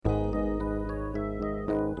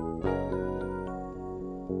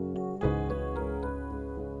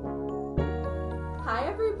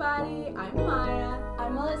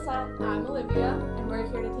I'm Olivia, and we're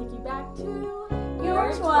here to take you back to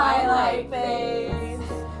your Twilight phase.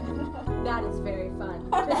 That is very fun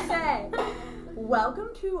to say. Welcome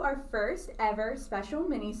to our first ever special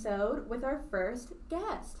mini-sode with our first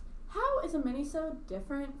guest. How is a mini-sode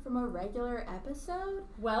different from a regular episode?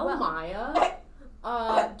 Well, Maya,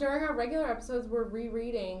 during our regular episodes, we're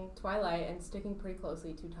rereading Twilight and sticking pretty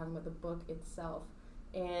closely to talking about the book itself.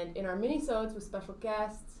 And in our mini-sodes with special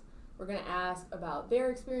guests, we're going to ask about their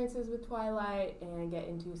experiences with Twilight and get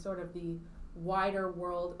into sort of the wider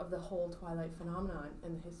world of the whole Twilight phenomenon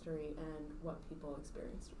and the history and what people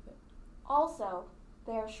experienced with it. Also,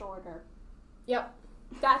 they're shorter. Yep.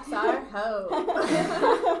 That's our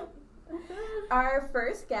hope. Our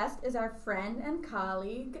first guest is our friend and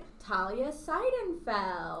colleague, Talia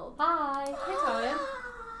Seidenfeld. Hi. Hi, Talia.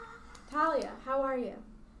 Talia, how are you?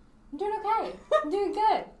 I'm doing okay. I'm doing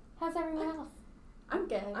good. How's everyone else? I'm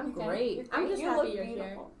good. I'm Okay. great. I'm just You happy look you're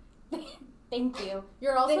beautiful. Thank you.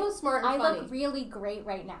 You're also smart and I funny. look really great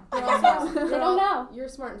right now. You're I also- know. They you're don't know. You're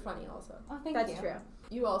smart and funny also. Oh, thank That's you. true.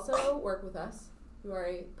 You also work with us. You are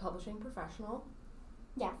a publishing professional.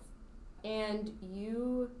 Yes. And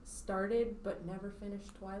you started but never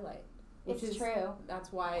finished Twilight. Which It's is true.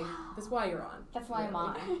 That's why you're on. That's why I'm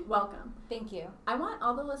on. Welcome. Thank you. I want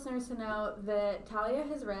all the listeners to know that Talia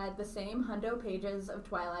has read the same hundo pages of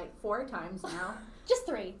Twilight 4 times now. Just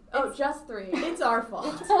 3. Just 3. It's our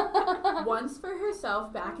fault. Once for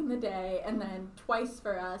herself back in the day, and then twice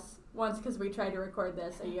for us. Once because we tried to record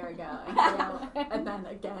this a year ago, and then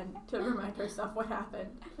again to remind herself what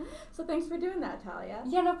happened. So thanks for doing that, Talia.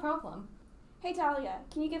 Yeah, no problem. Hey Talia,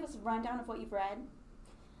 can you give us a rundown of what you've read?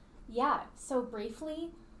 Yeah, so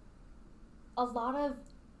briefly, a lot of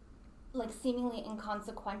like seemingly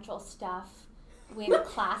inconsequential stuff with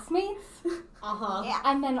classmates. Uh-huh. Yeah.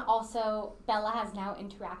 And then also Bella has now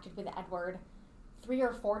interacted with Edward 3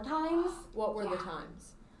 or 4 times. What were the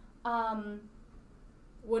times?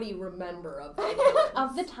 What do you remember of them?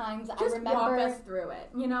 Of the times Just I remember, walk us through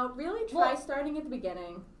it. You know, really try starting at the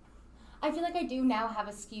beginning. I feel like I do now have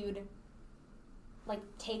a skewed like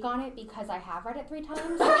take on it because I have read it 3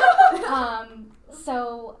 times.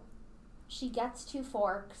 So she gets to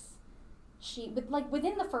Forks.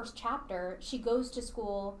 Within the first chapter, she goes to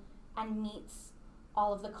school and meets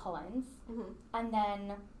all of the Cullens, and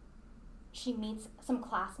then she meets some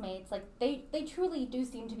classmates. Like they truly do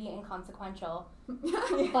seem to be inconsequential,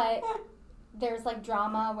 but there's like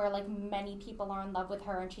drama where like many people are in love with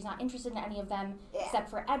her and she's not interested in any of them except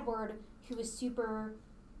for Edward, who is super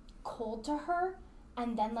cold to her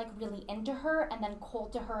and then like really into her and then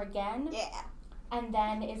cold to her again. Yeah. And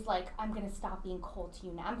then is like, I'm gonna stop being cold to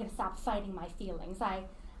you now. I'm gonna stop fighting my feelings. I'm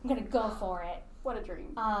gonna go for it. What a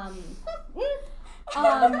dream.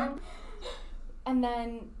 And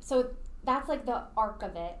then so that's like the arc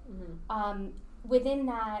of it. Within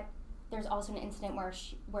that, there's also an incident where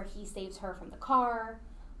he saves her from the car.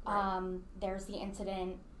 Right. There's the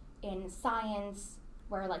incident in science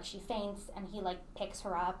where like she faints and he like picks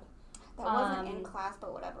her up. That wasn't in class,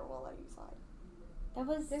 but whatever, we'll let you slide. That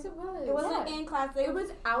was. Yes, it was. It wasn't in class. It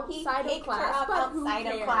was outside he of class, her up but who outside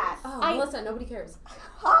of cares? class. Oh, I- Melissa, nobody cares.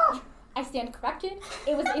 I stand corrected.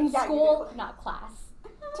 It was in Yeah, you school, do. not class.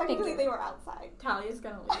 Technically, you. they were outside. Talia's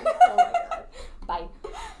gonna leave. Oh my god. Bye.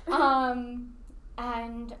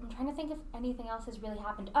 And I'm trying to think if anything else has really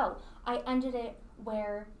happened. Oh, I ended it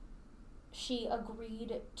where she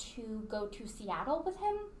agreed to go to Seattle with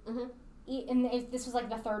him. And this was like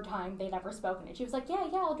the 3rd time they'd ever spoken. And she was like, yeah,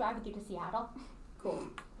 I'll drive with you to Seattle. Cool.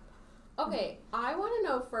 Okay, I want to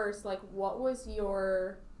know first, like, what was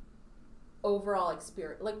your overall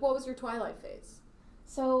experience? Like, what was your Twilight phase?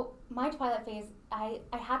 So my Twilight phase, I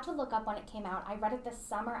had to look up when it came out. I read it this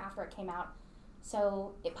summer after it came out.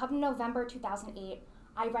 So it published in November 2008.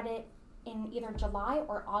 I read it in either July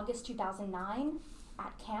or August 2009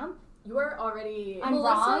 at camp. You are already. I'm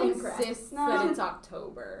Melissa wrong. insists No. that it's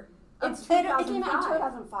October. It's It came out in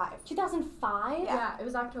 2005. 2005. 2005? Yeah, it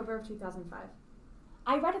was October of 2005.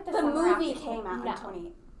 I read it this The summer movie after came out no.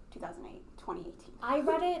 in 2008, 2018. I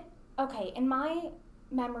read it, okay, in my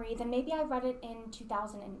memory, then maybe I read it in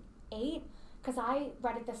 2008, because I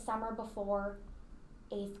read it the summer before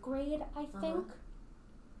 8th grade, I think.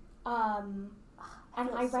 And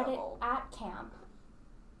I read it at camp.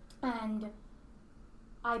 And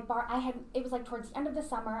it was like towards the end of the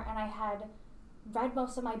summer, and I had read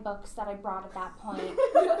most of my books that I brought at that point.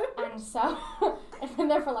 And so, I'd been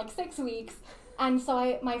there for like 6 weeks. And so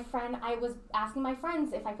I was asking my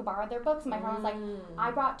friends if I could borrow their books, and my friend was like, I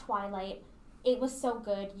brought Twilight. It was so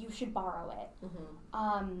good. You should borrow it.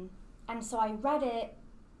 Mm-hmm. And so I read it,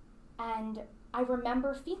 and I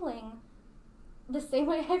remember feeling the same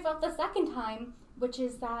way I felt the second time, which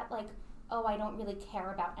is that, like, oh, I don't really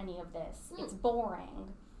care about any of this. It's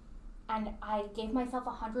boring. And I gave myself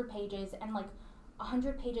 100 pages, and, like,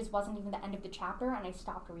 100 pages wasn't even the end of the chapter, and I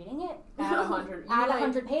stopped reading it. At 100. At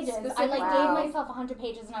 100 pages. I, like, Wow. gave myself 100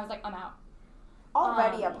 pages, and I was like, I'm out.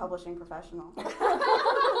 Already a publishing professional.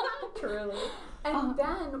 Truly. And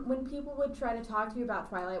then when people would try to talk to you about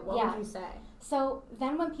Twilight, what Yeah. would you say? So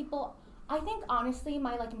then when people, I think honestly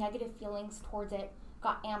my like negative feelings towards it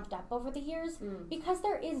got amped up over the years because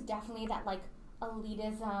there is definitely that like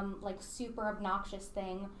elitism, like super obnoxious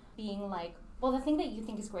thing being like, well, the thing that you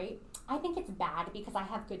think is great, I think it's bad because I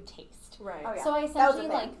have good taste. Right. Oh, yeah. So I That was essentially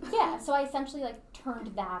the like, thing. yeah, so I essentially like turned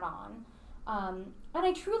that on. And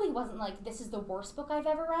I truly wasn't like, this is the worst book I've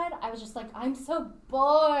ever read. I was just like, I'm so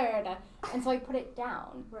bored. And so I put it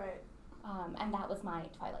down. Right. And that was my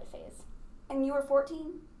Twilight phase. And you were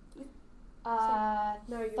 14? Uh,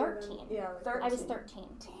 No, you 13. Yeah, like I was 13.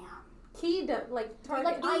 Damn. Key to, like, target.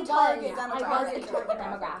 Like, I was target the demographic. target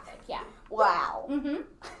demographic, yeah. Wow. Mm-hmm.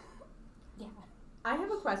 Yeah. I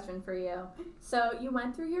have a question for you. So you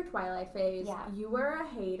went through your Twilight phase. Yeah. You were a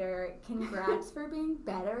hater. Congrats for being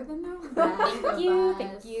better than the rest of Thank you, us.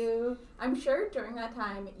 thank you. I'm sure during that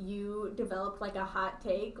time you developed like a hot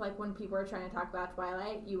take. Like when people were trying to talk about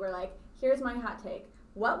Twilight, you were like, here's my hot take.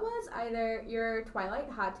 What was either your Twilight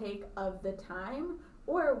hot take of the time,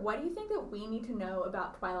 or what do you think that we need to know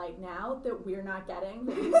about Twilight now that we're not getting,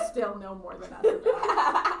 that you still know more than us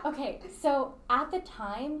about? Okay, so at the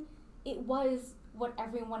time, it was what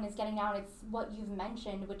everyone is getting now, and it's what you've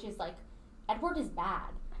mentioned, which is like, Edward is bad.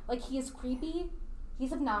 Like, he is creepy,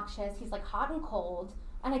 he's obnoxious, he's like hot and cold,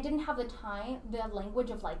 and I didn't have the language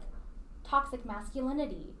of like toxic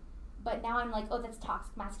masculinity. But now I'm like, oh, that's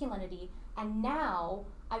toxic masculinity. And now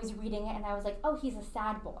I was reading it and I was like, oh, he's a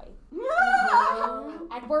sad boy.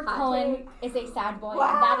 Edward Hot Cullen take. is a sad boy,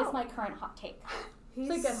 Wow. and that is my current hot take. He's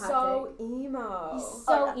It's a good hot so emo. He's so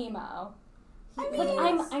Oh, yeah. emo. I It's mean,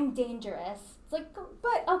 like, I'm dangerous. It's like, go,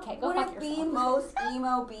 but okay, go would fuck it be yourself. most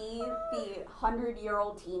emo be the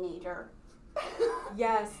 100-year-old teenager?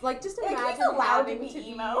 Yes, like just Like, imagine he's allowed to having be to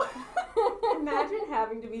emo. Imagine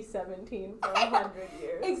having to be 17 for 100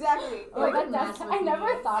 years. Exactly. Oh, Like, that match does, with I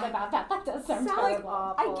never me. thought about that. That does sound Sounds terrible.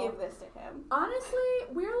 awful. I give this to him. Honestly,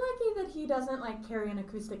 we're lucky that he doesn't like carry an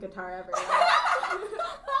acoustic guitar everywhere.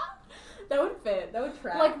 That would fit. That would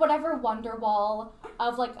track. Like whatever Wonderwall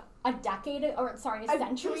of like a decade or sorry, a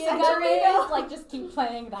century ago century ago. is, like just keep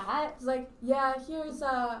playing that. It's like, yeah, here's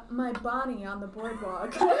my Bonnie on the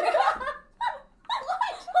boardwalk.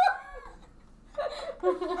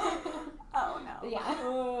 Oh no.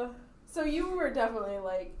 Yeah. So you were definitely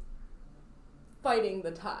like fighting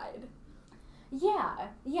the tide.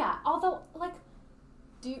 Yeah. Although like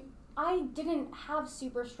I didn't have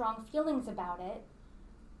super strong feelings about it,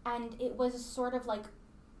 and it was sort of like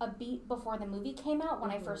a beat before the movie came out when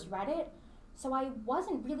I first read it. So I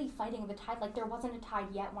wasn't really fighting the tide. Like there wasn't a tide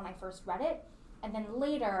yet when I first read it, and then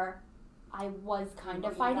later I was kind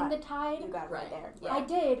of fighting the tide. You got it right there. Yeah. I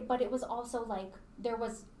did, but it was also like there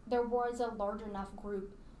was a large enough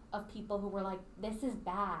group of people who were like, this is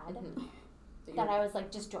bad, that I was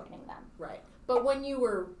like just joining them. Right. But when you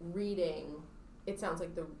were reading, it sounds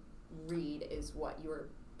like the read is what you were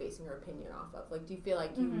basing your opinion off of. Like, do you feel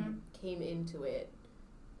like you came into it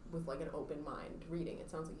with like an open mind reading? It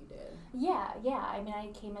sounds like you did. Yeah. I mean, I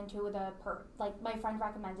came into it with like my friend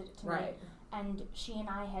recommended it to me, Right. and she and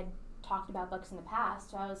I had talked about books in the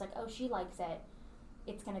past, so I was like, oh, she likes it.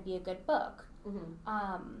 It's gonna be a good book.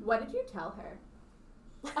 Mm-hmm. What did you tell her?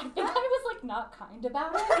 I think I was like not kind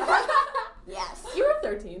about it. Yes. You were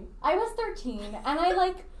 13. I was 13, and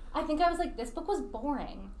I think I was like, this book was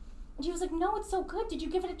boring. And she was like, no, it's so good. Did you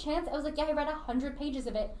give it a chance? I was like, yeah, I read 100 pages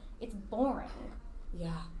of it. It's boring.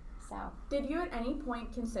 Yeah. So, Did you at any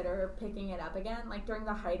point consider picking it up again? Like during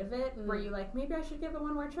the height of it, were you like, maybe I should give it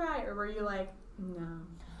one more try? Or were you like, no?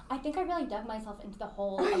 I think I really dug myself into the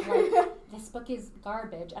hole of like, this book is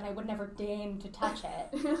garbage, and I would never deign to touch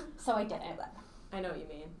it. So I didn't. I know what you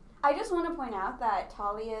mean. I just want to point out that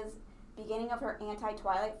Talia's beginning of her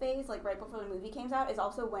anti-Twilight phase, like right before the movie came out, is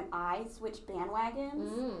also when I switched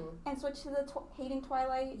bandwagons and switched to the hating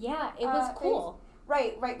Twilight. Yeah, it was cool.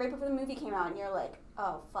 Right before the movie came out, and you're like,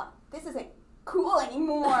 oh fuck, this isn't cool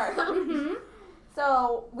anymore. Mm-hmm.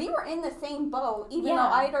 So we were in the same boat, even Yeah.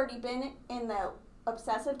 though I had already been in the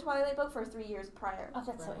obsessive Twilight book for 3 years prior. Oh,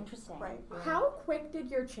 that's so Right. interesting. Right. How quick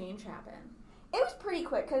did your change happen? It was pretty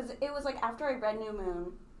quick because it was like after I read New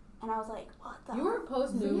Moon, and I was like, what the? You were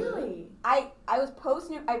post New Moon. Really? I was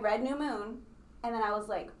I read New Moon, and then I was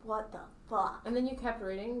like, what the fuck? And then you kept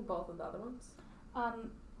reading both of the other ones?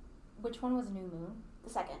 Which one was New Moon? The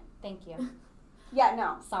second. Thank you. Yeah,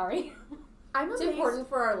 no. Sorry. I'm It's amazed. important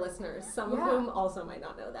for our listeners, some Yeah. of whom also might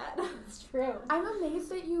not know that. It's true. I'm amazed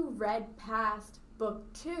that you read past book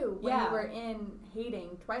 2 when Yeah. you were in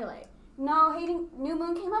hating Twilight. No, New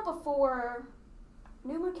Moon came out before.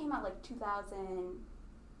 New Moon came out like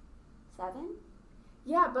 2007.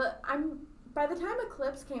 Yeah, but by the time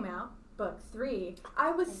Eclipse came out, book 3,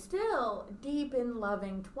 I was still deep in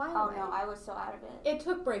loving Oh Twilight. no, I was so out of it. It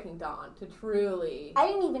took Breaking Dawn to truly. I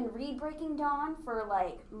didn't even read Breaking Dawn for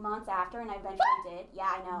like months after, and I eventually did.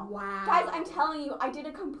 Yeah, I know. Wow. Guys, I'm telling you, I did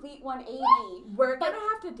a complete 180. We're gonna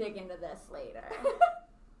have to dig into this later.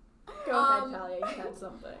 Go ahead, Talia, you had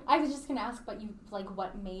something. I was just gonna ask, but you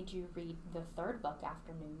what made you read the third book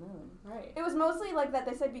after New Moon? Right. It was mostly like that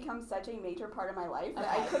this had become such a major part of my life that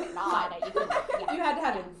I Okay. couldn't not. Got it, you couldn't- yeah. You had to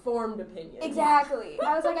have informed opinions. Exactly.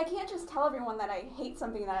 I was like, I can't just tell everyone that I hate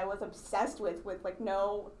something that I was obsessed with like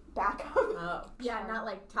no backup. Oh. Yeah, not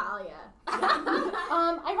like Talia.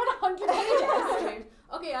 I read 100 pages.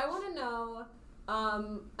 Okay, I want to know.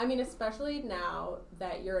 I mean, especially now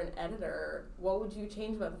that you're an editor, what would you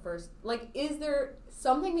change about the first? Like, is there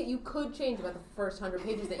something that you could change about the first 100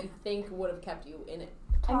 pages that you think would have kept you in it?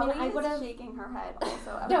 I mean, Talia I is would have. shaking her head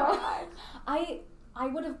also. No. FYI. I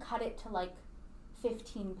would have cut it to like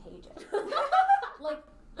 15 pages. Like,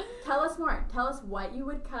 Tell us more. Tell us what you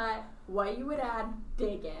would cut, what you would add,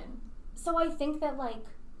 dig in. so I think that like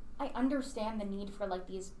I understand the need for like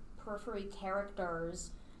these periphery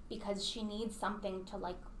characters because she needs something to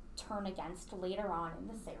like turn against later on in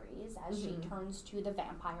the series as she turns to the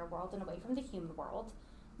vampire world and away from the human world.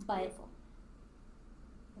 But Beautiful.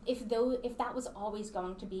 if that was always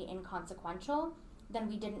going to be inconsequential, then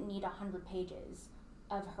we didn't need 100 pages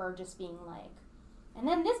of her just being like, and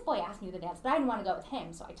then this boy asked me to dance, but I didn't want to go with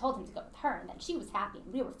him, so I told him to go with her, and then she was happy,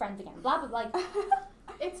 and we were friends again, blah, blah, blah. Like,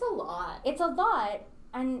 It's a lot. it's a lot,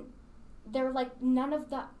 and they're like, none of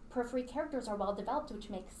the periphery characters are well developed, which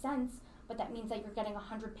makes sense, but that means that you're getting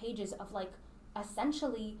 100 pages of like,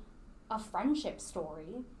 essentially a friendship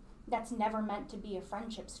story that's never meant to be a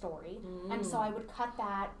friendship story, and so I would cut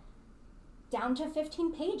that down to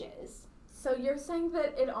 15 pages. So you're saying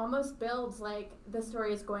that it almost builds like the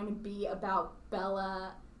story is going to be about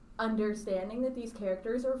Bella understanding that these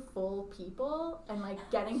characters are full people and like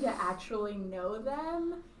getting to actually know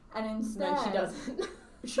them, and instead Then she doesn't.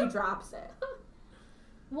 she drops it.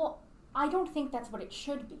 Well, I don't think that's what it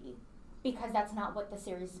should be, because that's not what the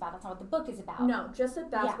series is about. That's not what the book is about. No, just that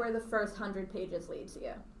that's Yeah. where the first 100 pages leads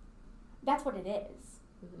you. That's what it is.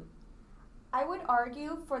 I would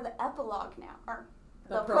argue for the epilogue now, or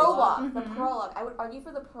The the prologue. prologue. The Mhm. prologue. I would argue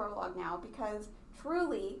for the prologue now because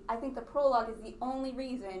truly, I think the prologue is the only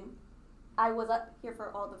reason I was up here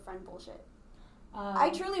for all the friend bullshit. I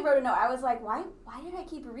truly wrote a note. I was like, why did I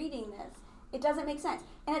keep reading this? It doesn't make sense.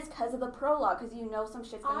 And it's because of the prologue, because you know some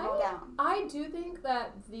shit's going to go down. I do think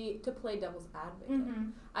that to play devil's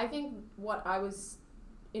advocate, I think what I was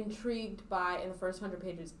intrigued by in the first 100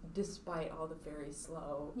 pages, despite all the very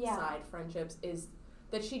slow side friendships, is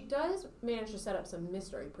that she does manage to set up some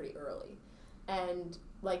mystery pretty early. And,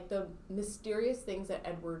 like, the mysterious things that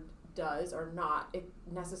Edward does are not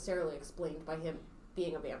necessarily explained by him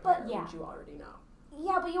being a vampire, yeah. which you already know.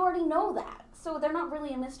 Yeah, but you already know that. So they're not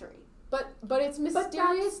really a mystery. But it's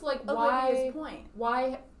mysterious, that's like, Olivia's point.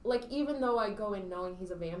 why, like, even though I go in knowing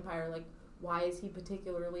he's a vampire, like, why is he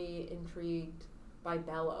particularly intrigued by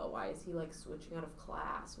Bella? Why is he, like, switching out of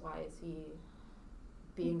class? Why is he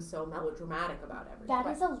being so melodramatic about everything? That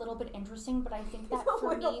is a little bit interesting, but I think that A for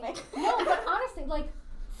little me... bit. No, but honestly, like,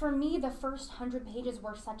 for me, the first 100 pages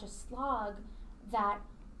were such a slog that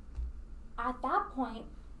at that point,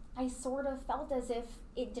 I sort of felt as if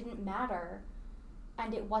it didn't matter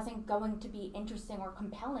and it wasn't going to be interesting or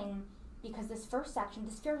compelling because this first section,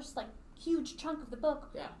 this first, like, huge chunk of the book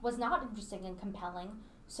was not interesting and compelling.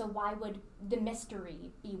 So why would the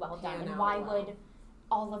mystery be well done? Pan And out why well. would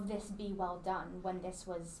all of this be well done when this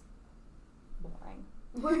was boring?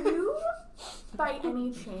 Were you, by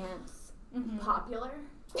any chance, popular?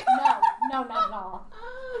 No, not at all.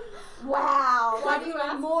 Wow. Why that's do you even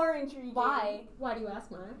ask? more intriguing. Why? Why do you ask,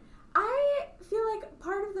 Maya? I feel like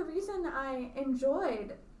part of the reason I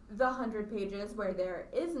enjoyed the 100 pages where there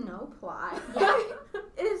is no plot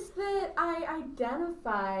is that I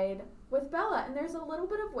identified with Bella, and there's a little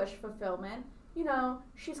bit of wish fulfillment. You know,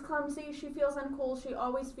 she's clumsy, she feels uncool, she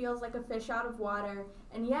always feels like a fish out of water,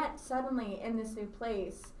 and yet suddenly in this new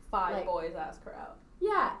place, 5 like- boys ask her out.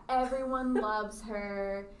 yeah, everyone loves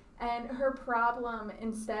her, And her problem,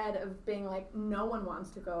 instead of being like, no one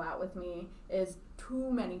wants to go out with me, is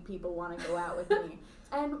too many people want to go out with me.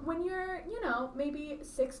 And when you're, maybe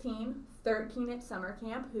 16, 13 at summer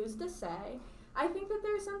camp, who's to say? I think that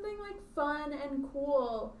there's something like fun and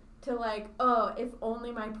cool to like, oh, if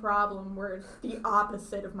only my problem were the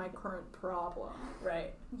opposite of my current problem.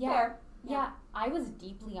 Right. Yeah. Fair. Yeah, I was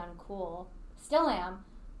deeply uncool. Still am.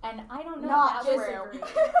 And I don't know. Not that true.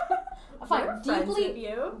 Was fine. We're friends with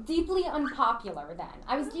you. Deeply unpopular then.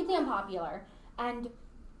 I was deeply unpopular. And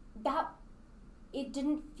it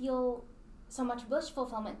didn't feel so much wish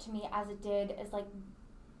fulfillment to me as it did as like,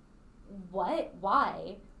 what?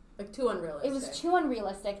 Why? Like too unrealistic. It was too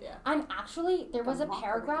unrealistic. Yeah. And actually, there was a mockery.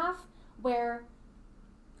 paragraph where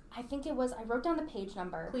I wrote down the page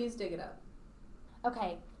number. Please dig it up.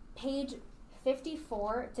 Okay, page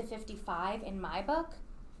 54 to 55 in my book.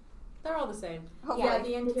 They're all the same. Hopefully. Yeah,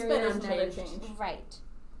 the interior has never unchanged. changed. Right.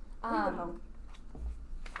 Read them home.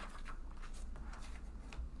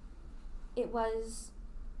 It was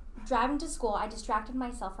driving to school. I distracted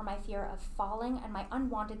myself from my fear of falling and my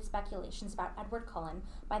unwanted speculations about Edward Cullen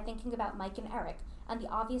by thinking about Mike and Eric and the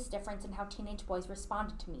obvious difference in how teenage boys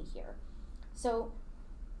responded to me here. So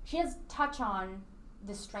she does touch on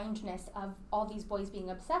the strangeness of all these boys being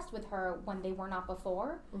obsessed with her when they were not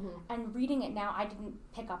before. Mm-hmm. And reading it now, I didn't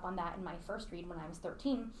pick up on that in my first read when I was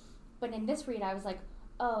 13. But in this read, I was like,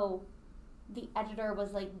 oh, the editor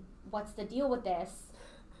was like, what's the deal with this?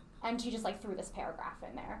 And she just like threw this paragraph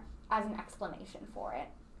in there as an explanation for it.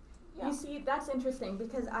 Yeah. You see, that's interesting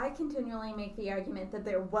because I continually make the argument that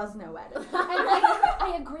there was no edit. And like,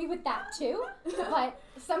 I agree with that too, but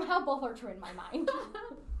somehow both are true in my mind.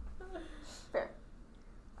 Fair.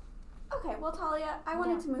 Okay, well, Talia, I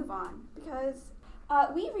wanted to move on because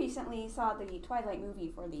we recently saw the Twilight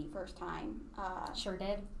movie for the first time. Sure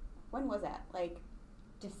did. When was that? Like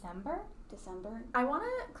December? December? I want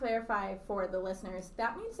to clarify for the listeners,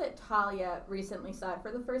 that means that Talia recently saw it for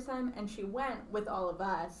the first time and she went with all of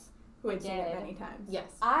us who had seen it did. many times. Yes.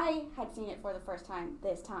 I had seen it for the first time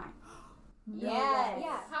this time. No Yes. way.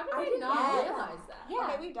 Yeah. How did I I didn't not know realize that? Yeah.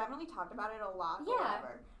 Okay, we've definitely talked about it a lot. Yeah.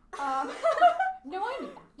 Whatever. No, I knew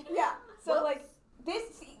that. Yeah. So Whoops. like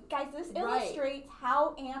this, guys, this Right. illustrates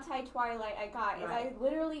how anti-Twilight I got. Is Right. I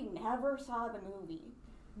literally never saw the movie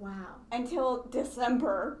Wow. until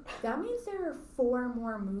December. That means there are 4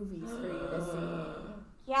 more movies for you to see.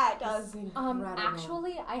 Yeah, it does.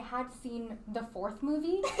 Actually, I had seen the 4th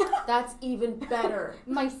movie. That's even better.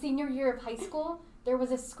 My senior year of high school, there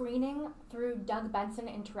was a screening through Doug Benson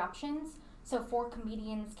Interruptions. So 4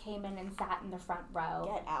 comedians came in and sat in the front row.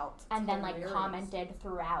 Get out. And then like hilarious. commented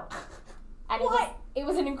throughout. And What? it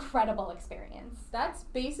was an incredible experience. That's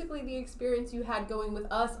basically the experience you had going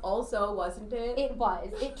with us also, wasn't it? It was.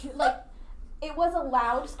 It was a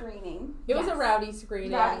loud screening. It was a yes. rowdy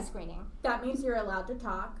screening. Rowdy screening. That means you're allowed to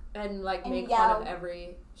talk. And like And make yell. fun of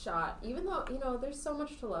every shot. Even though, there's so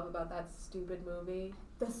much to love about that stupid movie.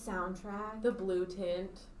 The soundtrack. The blue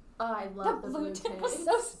tint. Oh, I love the blue tint tint. was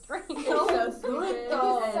so strange. It's so good, stupid. It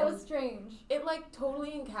was Oh. so And strange. It like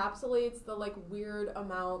totally encapsulates the like weird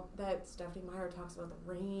amount that Stephanie Meyer talks about the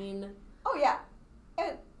rain. Oh yeah.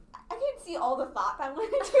 And I can see all the thought that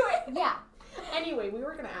went into it. Yeah. Anyway, we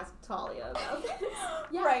were gonna ask Talia about this.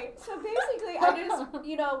 Yeah. Right. So basically, I just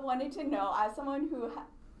wanted to know, as someone who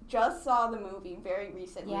just saw the movie very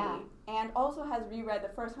recently Yeah. and also has reread the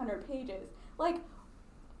first 100 pages, like,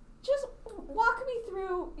 just walk me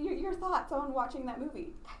through your thoughts on watching that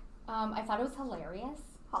movie. I thought it was hilarious.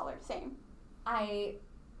 Holler, same.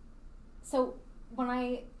 So when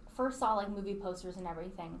I first saw like movie posters and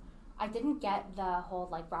everything, I didn't get the whole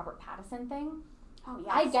like Robert Pattinson thing. Oh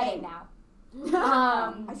yeah. I get it same. now.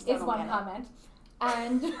 I still Is don't one get it. comment.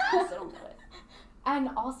 And I still don't get it. and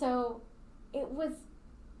also it was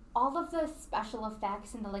all of the special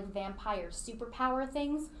effects and the like vampire superpower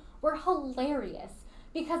things were hilarious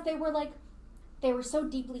because they were so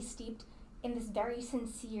deeply steeped in this very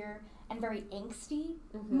sincere and very angsty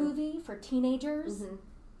movie for teenagers. Mhm.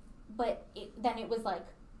 But then it was like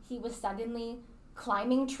he was suddenly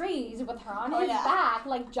climbing trees with her on Oh, his yeah. back,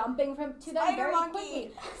 like jumping to them Spider very monkey.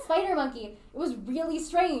 quickly. Spider monkey. It was really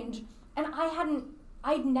strange, and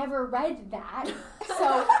I'd never read that,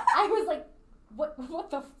 so I was like, what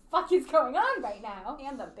the fuck is going on right now?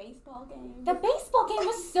 And the baseball game. The baseball game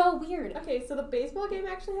was so weird. Okay, so the baseball game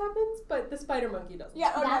actually happens, but the spider monkey doesn't.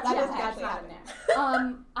 Yeah, oh, no, That's- that yeah, doesn't That's actually not happen.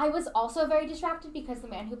 in there. I was also very distracted because the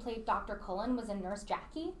man who played Dr. Cullen was in Nurse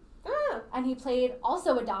Jackie, Ah, and he played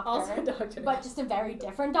also a doctor. also a doctor. But just a very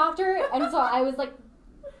different doctor, and so I was like,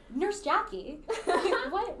 Nurse Jackie,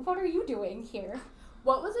 what are you doing here?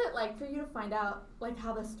 What was it like for you to find out like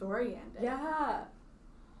how the story ended? Yeah.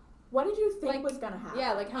 What did you think Like, was gonna happen?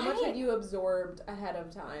 Yeah, like how much had you absorbed ahead of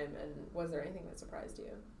time, and was there anything that surprised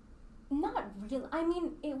you? Not really. I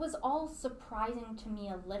mean, it was all surprising to me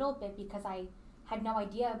a little bit because I had no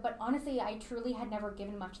idea. But honestly, I truly had never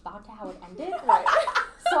given much thought to how it ended. Right.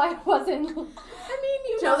 So I wasn't. I mean,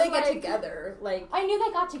 you know, they get together. Like, I knew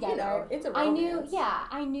they got together. you know, it's a I romance.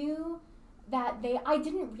 knew that I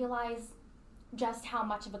didn't realize just how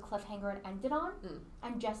much of a cliffhanger it ended on,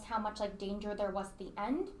 and just how much like danger there was at the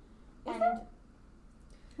end, and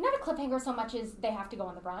not a cliffhanger so much as they have to go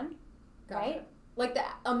on the run, Gotcha. right? Like the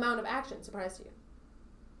amount of action surprised you.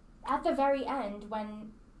 At the very end,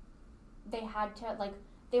 when they had to like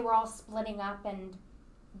they were all splitting up, and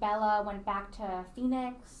Bella went back to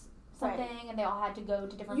Phoenix, something, and they all had to go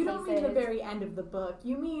to different You places. don't mean the very end of the book.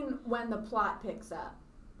 You mean when the plot picks up.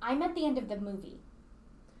 I'm at the end of the movie.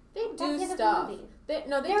 They That's do the end of the stuff. movie. They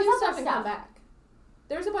There's do other stuff and come stuff. back.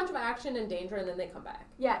 There's a bunch of action and danger, and then they come back.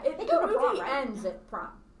 Yeah, They the go to movie prom, right? ends at prom.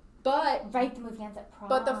 But Right, the movie ends at prom.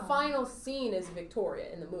 but the final scene is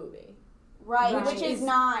Victoria in the movie, Right, Right. which is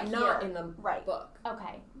not here. in the Right. book.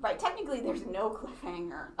 Okay. Right, technically there's no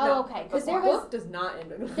cliffhanger. Oh, No, okay. The Because there book was does not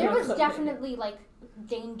end in there was cliffhanger. definitely like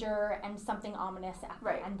danger and something ominous at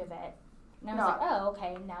Right. the end of it. And I was No. like, oh,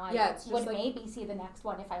 okay. Now I Yeah, it's just would like- maybe see the next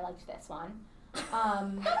one if I liked this one.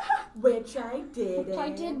 Which I did. I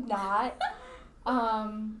did not.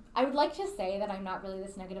 I would like to say that I'm not really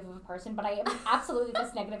this negative of a person, but I am absolutely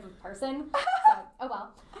this negative of a person. So, oh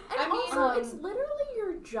well. And I mean, also, it's literally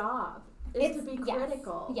your job is to be yes,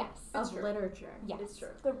 critical Yes. It's of true. literature. Yes. It's true.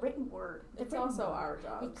 The written word. The It's written also word. our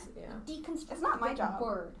jobs. Yeah. Deconstruct It's not my the written job.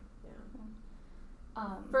 word.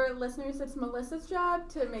 Yeah. For listeners, it's Melissa's job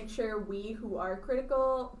to make sure we who are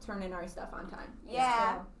critical turn in our stuff on time.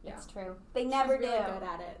 Yeah, Yeah. It's true. they never She's do. really good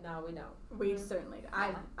at it. No, we know. We certainly do.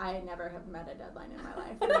 I never have met a deadline in my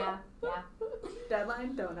life. Yeah, yeah.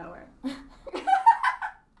 Deadline, don't know her.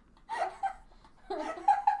 That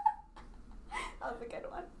was a good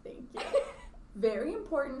one. Thank you. Very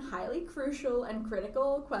important, highly crucial, and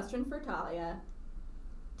critical question for Talia.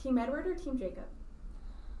 Team Edward or Team Jacob?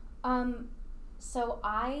 So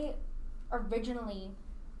I originally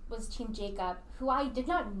was Team Jacob, who I did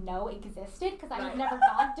not know existed because I had Right. never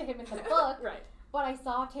gone to him in the book, Right. but I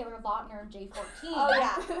saw Taylor Lautner in J14. Oh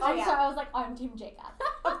yeah. Oh And so yeah. I was like, I'm Team Jacob.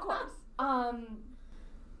 Of course.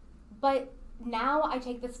 But now I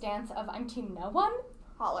take the stance of I'm Team No One,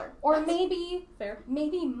 Holler. or maybe Fair.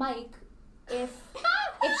 Mike if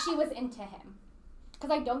she was into him, because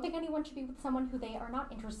I don't think anyone should be with someone who they are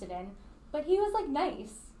not interested in. But he was like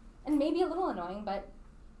nice and maybe a little annoying, but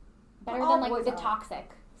better All than like boys the are.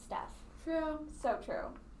 toxic stuff. True. So true.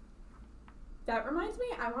 That reminds me,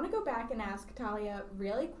 I want to go back and ask Talia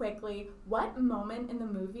really quickly, what moment in the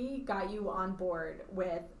movie got you on board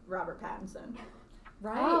with Robert Pattinson?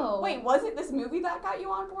 Right. Oh, Wait, was it this movie that got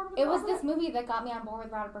you on board with it was Robert? this movie that got me on board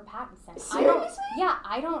with Robert Pattinson. Seriously?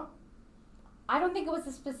 I don't think it was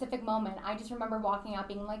a specific moment. I just remember walking out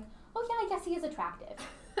being like, oh yeah, I guess he is attractive.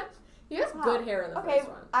 He has Wow. good hair in the Okay, first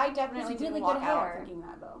one. I definitely It's didn't really walk good out hair. thinking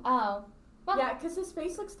that though. Oh. Well, Yeah, because his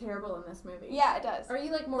face looks terrible in this movie. Yeah, it does. Are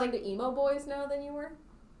you like more into emo boys now than you were?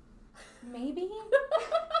 maybe.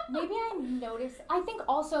 Maybe I noticed. I think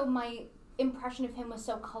also my impression of him was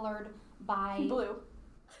so colored by Blue.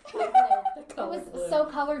 It was so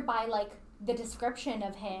colored by like the description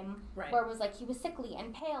of him, Right. where it was like he was sickly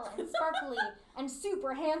and pale and sparkly and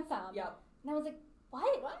super handsome. Yep. And I was like,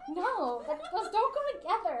 what? What? No, those don't go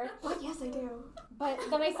together. But yes, I do. But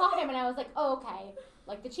then I saw him and I was like, oh, okay.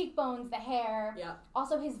 Like the cheekbones, the hair. Yep.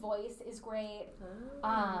 Also, his voice is great.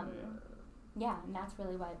 Yeah, and that's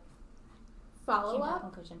really what Follow came to that up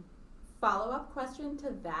conclusion. follow-up question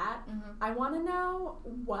to that. Mm-hmm. I want to know,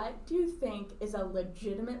 what do you think is a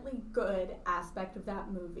legitimately good aspect of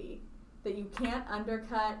that movie that you can't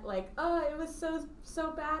undercut? Like, oh, it was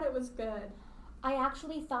so bad, it was good. I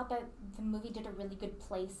actually thought that the movie did a really good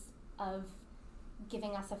place of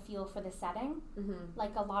giving us a feel for the setting. Mm-hmm.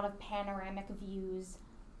 Like a lot of panoramic views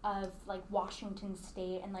of like Washington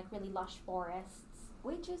State and like really lush forests.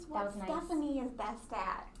 Which is That what was nice. Stephanie is best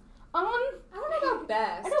at. I don't know about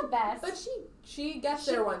best. I know best. But she gets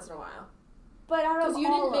there once in a while. But out of Because you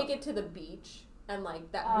all didn't make it to the beach, and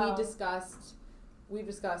like that Oh. we've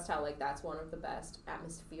discussed how like that's one of the best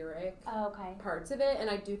atmospheric Oh, okay. parts of it, and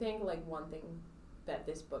I do think like one thing that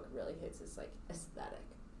this book really hits is like aesthetic,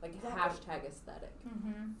 like Exactly. hashtag aesthetic.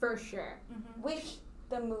 Mm-hmm. For sure. Mm-hmm. which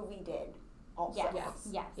the movie did also. Yes.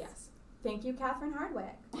 Yes. Thank you, Catherine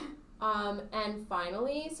Hardwick. And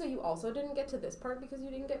finally, so you also didn't get to this part because you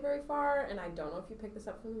didn't get very far, and I don't know if you picked this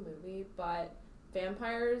up from the movie, but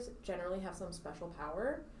vampires generally have some special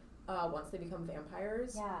power once they become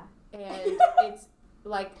vampires. Yeah. And it's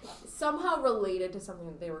like somehow related to something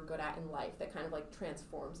that they were good at in life that kind of like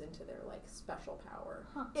transforms into their like special power.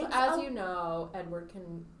 Huh. So as you know, Edward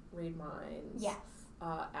can read minds. Yes.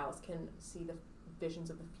 Alice can see the visions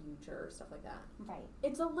of the future, stuff like that. Right.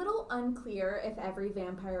 It's a little unclear if every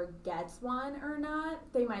vampire gets one or not.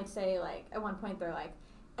 They might say, like, at one point they're like,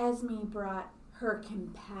 Esme brought her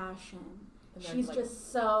compassion. And then, She's like,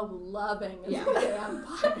 just so loving as Yeah. a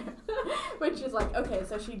vampire. Which is like, okay,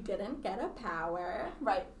 so she didn't get a power.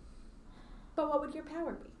 Right. But what would your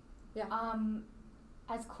power be?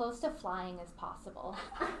 As close to flying as possible.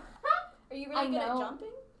 Are you I really good at know.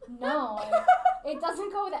 jumping? No, it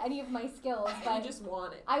doesn't go with any of my skills, you but just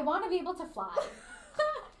want it. I want to be able to fly.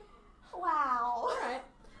 Wow. Alright.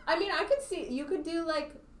 I mean, I could see, you could do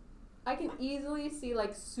like, I can easily see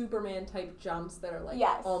like Superman type jumps that are like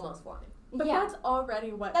Yes. almost flying. But Yeah. that's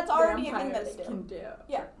already what That's already a thing vampires that they do. can do.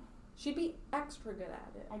 Yeah. She'd be extra good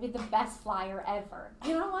at it. I'd be the best flyer ever.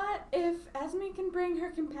 You know what? If Esme can bring her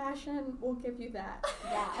compassion, we'll give you that.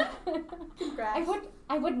 Yeah. Congrats.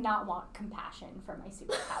 I would not want compassion for my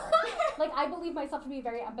superpower. Like, I believe myself to be a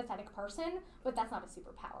very empathetic person, but that's not a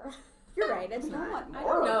superpower. You're right, it's We don't not. want I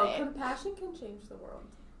more don't know. of it. Compassion can change the world.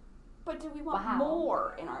 But do we want Wow.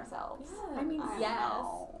 more in ourselves? Yeah. I mean, I don't yes.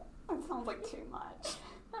 know. That sounds like too much.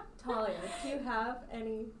 Talia, do you have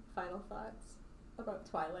any final thoughts about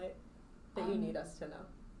Twilight that you need us to know?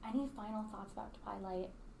 Any final thoughts about Twilight?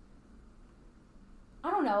 I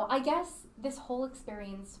don't know. I guess this whole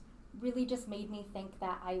experience really just made me think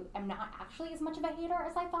that I am not actually as much of a hater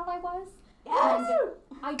as I thought I was. Yes.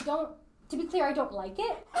 And I don't, to be clear, I don't like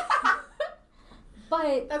it.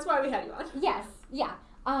 But That's why we had you on. yes, yeah.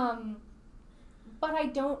 But I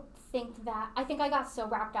don't think that, I think I got so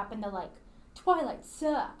wrapped up in the like, Twilight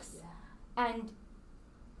sucks. Yeah. And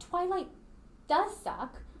Twilight does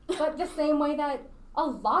suck, but the same way that a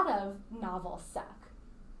lot of novels suck.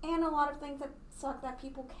 And a lot of things that suck that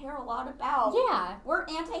people care a lot about. Yeah. We're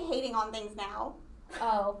anti-hating on things now.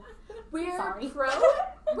 Oh. We're Sorry. we're a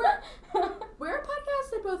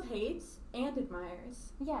podcast that both hates and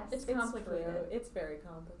admires. Yes. It's It's complicated. true. It's very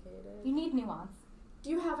complicated. You need nuance. Do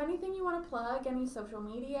you have anything you want to plug? Any social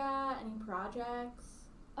media? Any projects?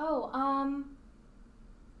 Oh,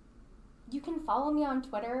 you can follow me on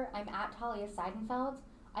Twitter. I'm at Talia Seidenfeld.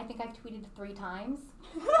 I think I've tweeted 3 times.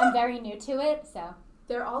 I'm very new to it, so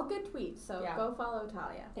They're all good tweets, so Yeah. go follow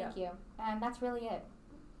Talia. thank you. And that's really it.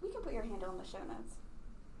 We can put your handle in the show notes.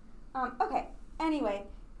 Okay. Anyway,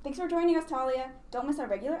 thanks for joining us, Talia. Don't miss our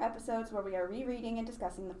regular episodes where we are rereading and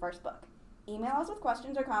discussing the first book. Email us with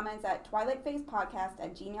questions or comments at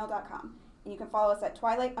twilightphasepodcast@gmail.com. And you can follow us at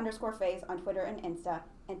twilight_phase on Twitter and Insta,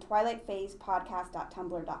 and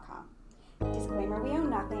twilightphasepodcast.tumblr.com. Disclaimer, we own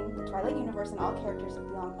nothing. The Twilight universe and all characters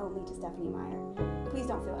belong only to Stephanie Meyer. Please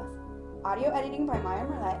don't sue us. Audio editing by Maya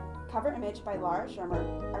Merlet. Cover image by Laura Shermer.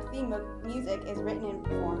 Our theme music is written and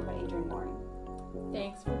performed by Adrian Mooring.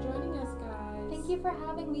 Thanks for joining us, guys. Thank you for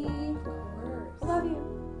having me. Of course. I love you.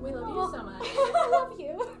 We love you so much. I love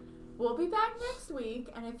you. We'll be back next week,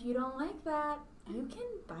 and if you don't like that, you can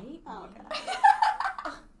bite me. Oh, okay.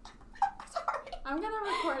 Sorry. I'm gonna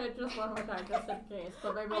record it just one more time, just in case.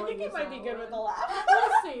 But maybe I we'll think use it might that be good one. with a laugh.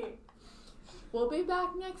 We'll see. We'll be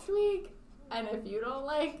back next week, and if you don't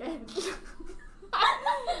like it,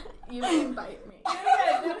 you can bite me. Do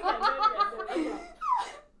it again.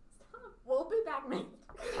 We'll be back next.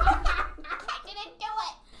 I didn't do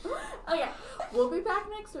it. Okay, we'll be back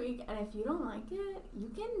next week, and if you don't like it, you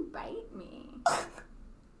can bite me.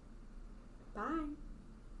 Bye.